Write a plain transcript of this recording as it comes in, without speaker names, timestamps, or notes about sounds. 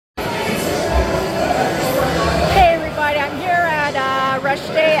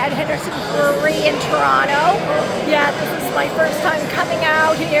at Henderson Brewery in Toronto. Yeah, this is my first time coming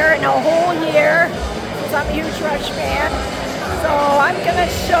out here in a whole year because I'm a huge Rush fan. So I'm gonna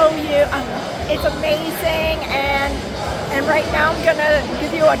show you, it's amazing, and right now I'm gonna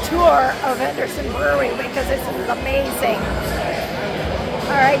give you a tour of Henderson Brewery because this is amazing.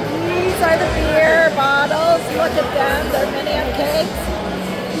 All right, these are the beer bottles. Look at them, they're mini cakes.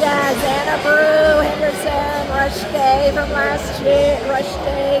 Yeah, Xana Brew, Henderson, Rush Day from last year, Rush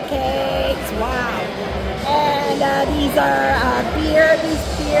Day cakes, wow. And these are these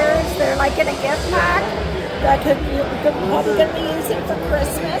beers, they're like in a gift pack that you're probably going to be using for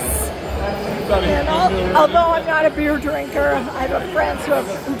Christmas. And although I'm not a beer drinker, I have friends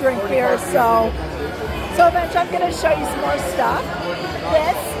who drink beer, so eventually I'm going to show you some more stuff.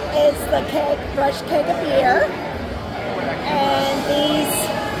 This is the Rush Cake of Beer, and these.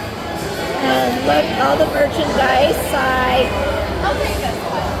 And look, all the merchandise. I'll take this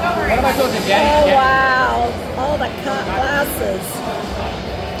one. Don't worry. What am I supposed to get? Oh, wow. All the glasses.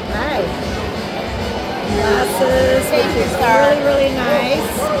 Nice. Glasses, which is really, really nice.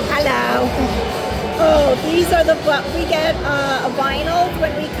 Hello. Oh, these are we get a vinyl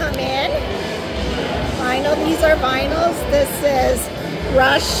when we come in. Vinyl, these are vinyls. This is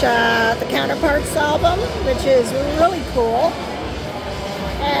Rush, the Counterparts album, which is really cool.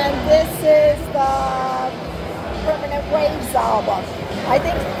 And this is the Permanent Waves album. I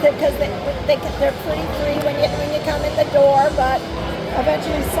think because they're pretty free when you come in the door, but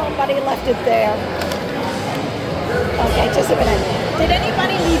eventually somebody left it there. Okay, just a minute. Did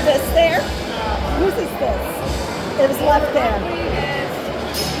anybody leave this there? Whose is this? It was left there.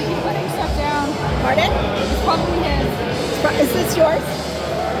 He's putting stuff down. Pardon? It's probably his. Is this yours?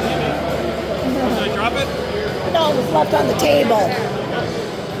 Should I drop it? No, it was left on the table.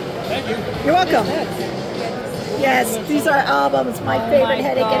 Thank you. You're welcome. Yes, these are albums. My favorite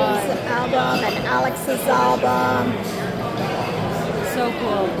Hedda Getty's album and Alex's album. So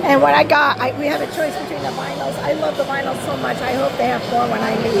cool. And what I got, we had a choice between the vinyls. I love the vinyls so much. I hope they have more when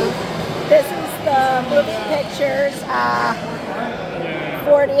I leave. This is the moving pictures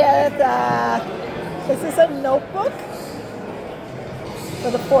 40th. This is a notebook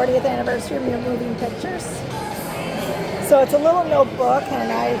for the 40th anniversary of moving pictures. So it's a little notebook,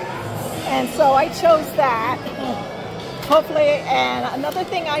 and so I chose that. Hopefully, and another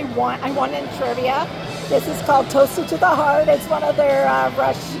thing I won in trivia. This is called Toasted to the Heart. It's one of their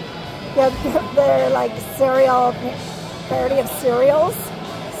Rush, their like cereal parody of cereals.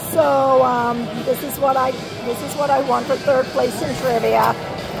 So this is what I won for third place in trivia.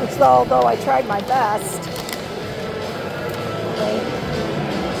 Which, although I tried my best.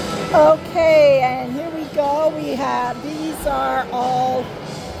 Okay, and here we go. We have these are all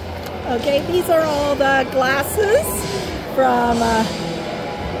the glasses from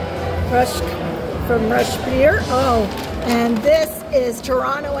Rush Beer. Oh, and this is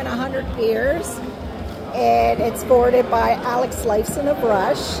Toronto in 100 Beers, and it's forwarded by Alex Lifeson of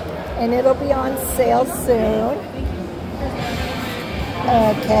Rush, and it'll be on sale soon.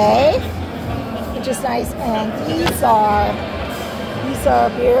 Okay, which is nice. And these are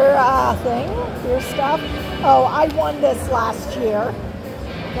beer stuff. Oh, I won this last year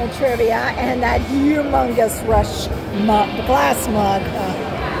in trivia, and that humongous Rush glass mug,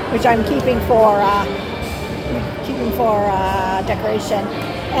 which I'm keeping for decoration.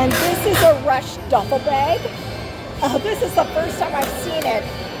 And this is a Rush duffel bag. This is the first time I've seen it,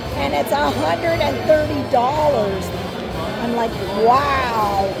 and it's $130. I'm like,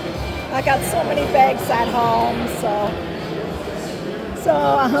 wow! I got so many bags at home, so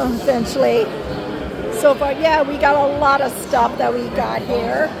eventually. So far, yeah, we got a lot of stuff that we got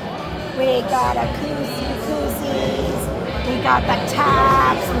here. We got a koozies, we got the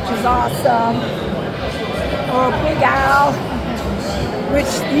taps, which is awesome. Oh, Big Al,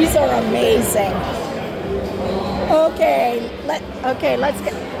 which these are amazing. Okay,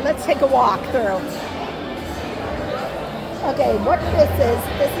 let's take a walk through. Okay, what this is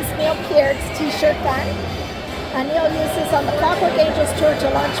Neil Peart's t-shirt gun. Neil used this on the Clockwork Angels tour to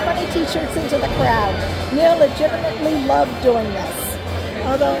launch funny t-shirts into the crowd. Neil legitimately loved doing this.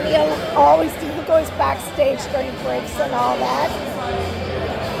 Although Neil he goes backstage during breaks and all that.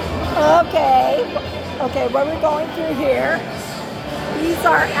 Okay, what we're going through here. These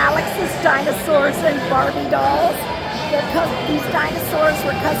are Alex's dinosaurs and Barbie dolls. These dinosaurs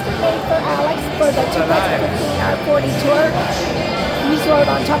were custom made for Alex for the 2015 R40 tour. These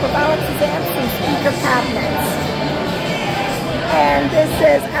rode on top of Alex's amps and speaker cabinets. And this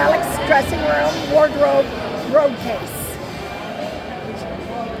is Alex's dressing room wardrobe road case,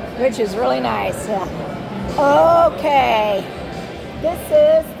 which is really nice. Okay. This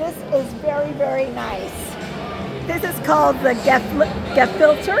is very, very nice. This is called the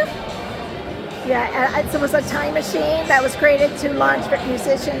Gefilte. Yeah, it was a time machine that was created to launch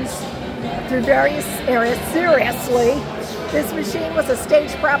musicians through various areas. Seriously, this machine was a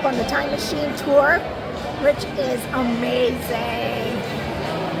stage prop on the Time Machine tour, which is amazing.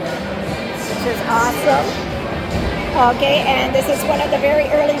 Which is awesome. Okay, and this is one of the very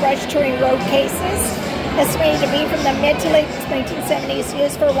early Rush touring road cases, estimated to be from the mid to late 1970s,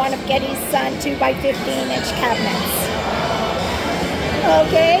 used for one of Geddy's Sun 2x15-inch cabinets.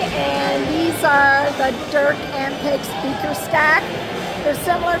 Okay, and these are the Dirk and Peg speaker stack. They're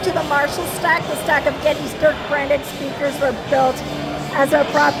similar to the Marshall stack. The stack of Geddy's Dirk branded speakers were built as a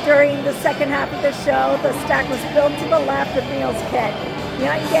prop during the second half of the show. The stack was built to the left of Neil's kit.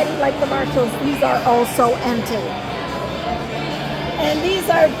 Behind Geddy, like the Marshalls, these are also empty. And these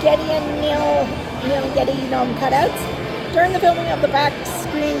are Geddy and Neil Geddy gnome cutouts. During the filming of the back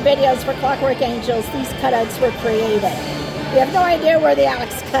screen videos for Clockwork Angels, these cutouts were created. We have no idea where the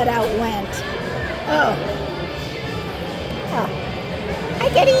Alex cutout went. Oh. Hi,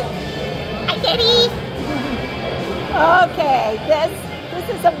 Geddy. Hi, Geddy. Okay, this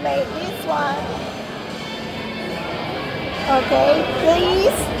is amazing. This one. Okay,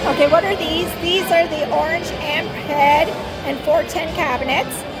 these. Okay, what are these? These are the orange amp head and 410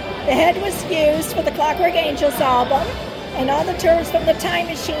 cabinets. The head was used for the Clockwork Angels album and all the tours from the Time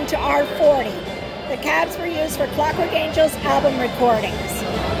Machine to R40. The cabs were used for Clockwork Angels album recordings.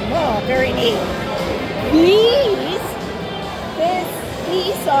 Oh, very neat.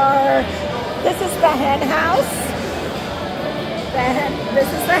 This is the hen house. This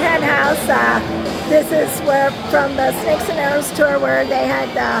is the hen house. This is where, from the Snakes and Arrows tour, where they had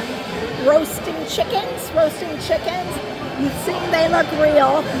roasting chickens. You see they look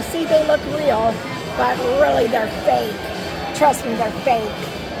real, but really they're fake. Trust me, they're fake.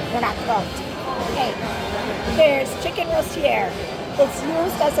 They're not cooked. Okay, there's chicken rostier. It's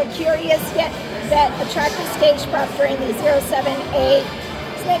used as a curious yet attractive stage prop during the 078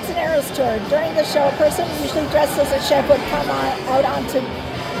 Snakes and Arrows tour. During the show, a person usually dressed as a chef would come out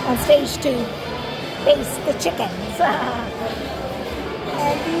on stage to baste the chickens.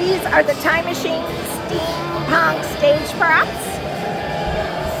 And these are the Time Machine steampunk stage props.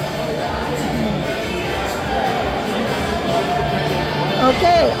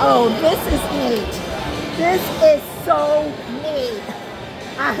 Okay, oh, this is neat. This is so neat.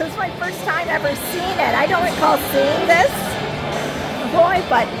 This is my first time ever seeing it. I don't recall seeing this, boy,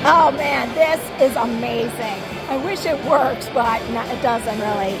 but oh man, this is amazing. I wish it works, but no, it doesn't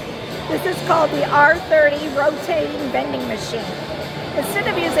really. This is called the R30 rotating vending machine. Instead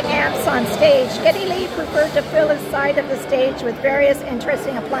of using amps on stage, Geddy Lee preferred to fill his side of the stage with various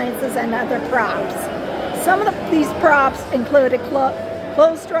interesting appliances and other props. Some of these props included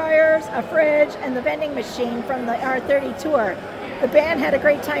clothes dryers, a fridge, and the vending machine from the R30 tour. The band had a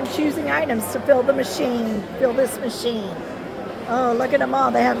great time choosing items to fill this machine. Oh, look at them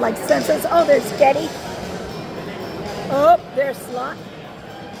all. They have like sensors. Oh, there's Geddy. Oh, there's Slot.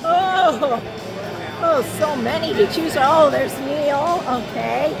 Oh, so many to choose. Oh, there's Neil.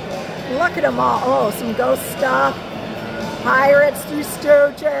 Okay. Look at them all. Oh, some ghost stuff. Pirates, Three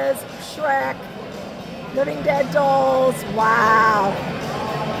Stooges, Shrek, Living Dead dolls. Wow.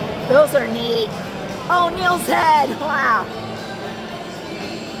 Those are neat. Oh, Neil's head. Wow.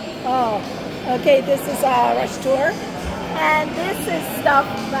 Oh, okay. This is a Rush tour. And this is stuff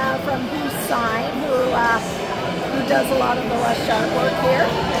from Who's Sign, who does a lot of the Rush artwork here.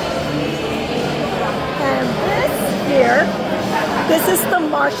 And this is the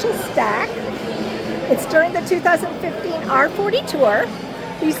Marshall stack. It's during the 2015 R40 tour.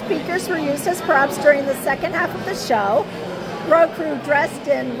 These speakers were used as props during the second half of the show. Road crew dressed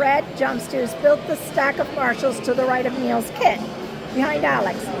in red jumpsuits built the stack of Marshalls to the right of Neil's kit, behind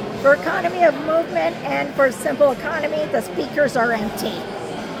Alex. For economy of movement and for simple economy, the speakers are empty.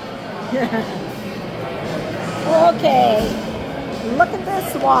 Okay. Look at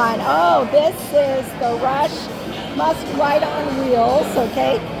this one. Oh, this is the Rush Must Ride on Wheels,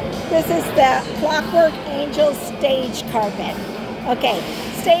 okay? This is the Clockwork Angels stage carpet. Okay,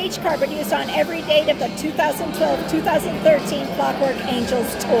 stage carpet used on every date of the 2012-2013 Clockwork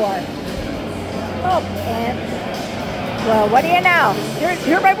Angels tour. Oh, and, well, what do you know?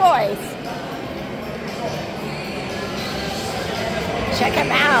 You're my boys. Check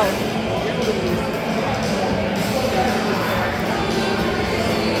them out.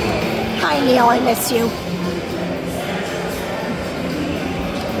 Hi, Neil, I miss you.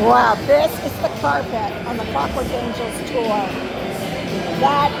 Wow, this is the carpet on the Clockwork Angels tour.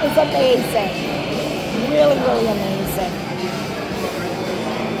 That is amazing. Really, really amazing.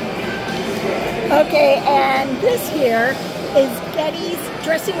 Okay, and this here is Getty's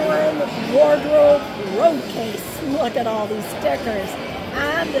dressing room wardrobe road case. Look at all these stickers.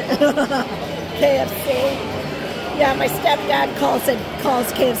 And KFC. Yeah, my stepdad calls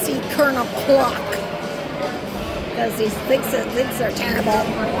KFC Colonel Clock because he thinks they're terrible.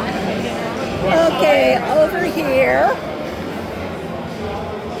 Okay, over here,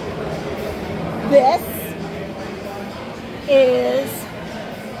 this is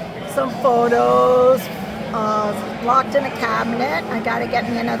some photos locked in a cabinet. I gotta get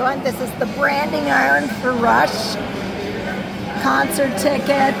me another one. This is the branding iron for Rush. Concert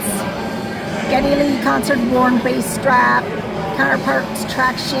tickets, Geddy Lee concert worn bass strap, counterparts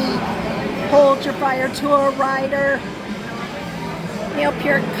track sheet, Hold Your Fire tour rider, Neil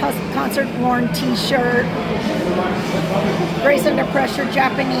Peart concert worn t-shirt, Grace Under Pressure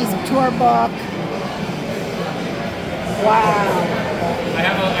Japanese tour book. Wow.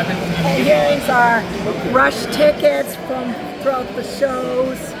 And here's our Rush tickets from throughout the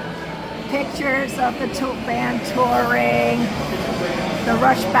shows, pictures of the band touring, the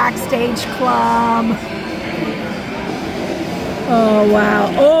Rush Backstage Club. Oh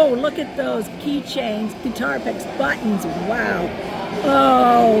wow. Oh, look at those keychains, guitar picks, buttons. Wow.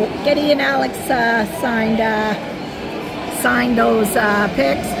 Oh, Geddy and Alex signed those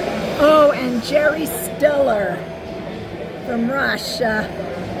picks. Oh, and Jerry Stiller from Rush.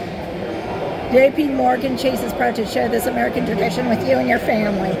 J.P. Morgan Chase is proud to share this American tradition with you and your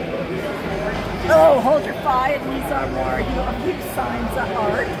family. Oh, Hold Your Fire. These are more huge signs of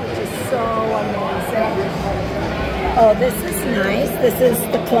art, which is so amazing. Oh, this is nice. This is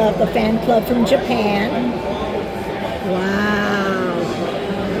the club, the fan club from Japan. Wow.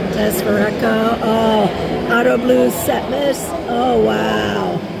 Despereco. Oh, Auto Blues set list. Oh,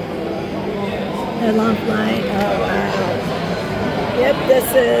 wow. Headlamp light. Oh, wow. Yep,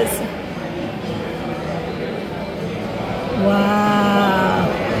 this is. Wow.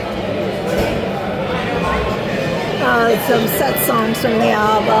 Some set songs from the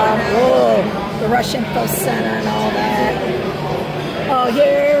album. Oh, the Rush Info Center and all that. Oh,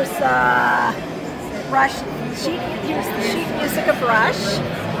 here's Rush. Here's the sheet music of Rush.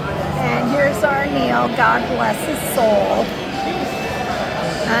 And here's our Neil. God bless his soul.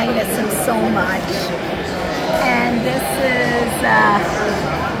 I miss him so much. And this is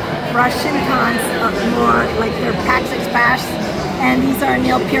Russian more like their PAX Express. And these are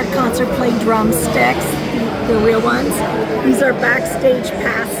Neil Peart concert play drumsticks, the real ones. These are backstage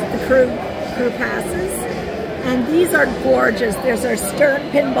pass, the crew passes. And these are gorgeous. There's our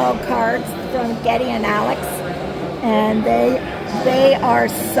Stern pinball cards from Geddy and Alex. And they are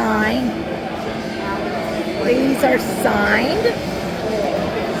signed. These are signed,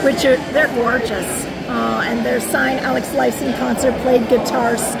 they're gorgeous. And they're signed Alex Lifeson concert played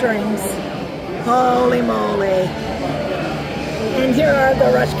guitar strings. Holy moly. And here are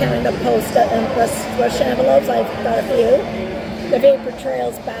the Rush Canada Post Rush envelopes. I've got a few. The Vapor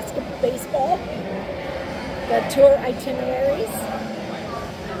Trails baseball. The tour itineraries.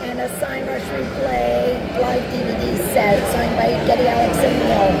 And a signed Rush Replay live DVD set signed by Geddy, Alex, and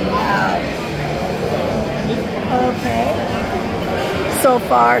Neil. Wow. Okay. So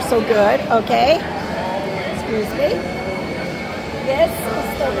far, so good. Okay. Excuse me. This is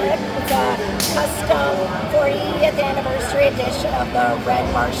the it's a custom 40th anniversary edition of the Red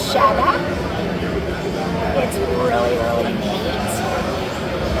Marchetta. It's really, really neat.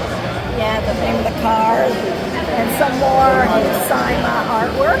 Yeah, the name of the car. And some more signed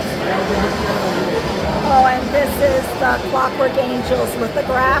artwork. Oh, and this is the Clockwork Angels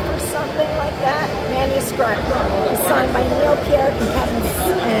lithograph or something like that. Manuscript. It's signed by Neil Peart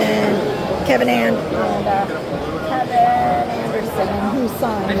and Kevin Anderson, who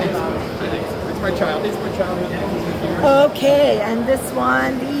signed it. It's my child. It's my child. Okay, and this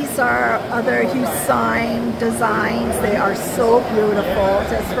one, these are other Hugh signed designs. They are so beautiful.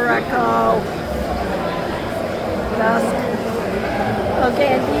 Despereco. Dusk. Okay,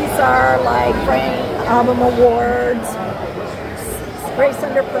 and these are like Frank Album Awards, Grace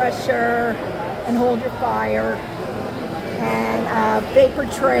Under Pressure, and Hold Your Fire, and Vapor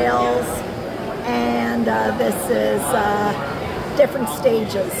Trails, and this is different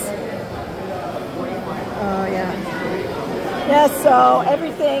stages. Oh yeah. Yeah, so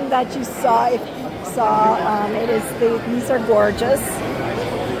everything that you saw, these are gorgeous.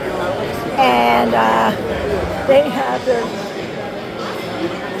 And they have their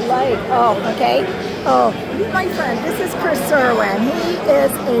light. Oh, okay. Oh, my friend, this is Chris Irwin. He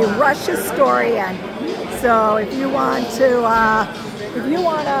is a Rush historian. So if you want to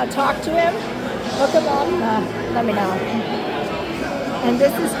talk to him, look him up. Let me know. And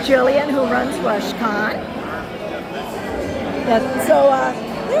this is Jillian, who runs RushCon. Yes, so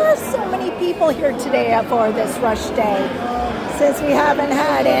there are so many people here today for this Rush Day. Since we haven't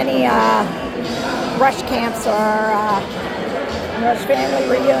had any Rush camps or Rush family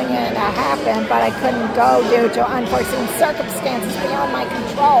reunion happen, but I couldn't go due to unforeseen circumstances beyond my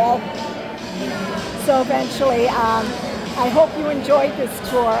control. So eventually, I hope you enjoyed this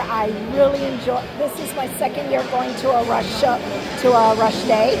tour. I really enjoyed. This is my second year going to a Rush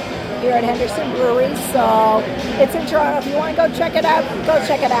Day here at Henderson Brewery. So it's in Toronto. If you want to go check it out, go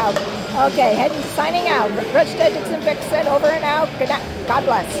check it out. Okay, signing out. Rush Day Dixon Vixen over and out. Good night. God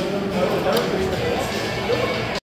bless.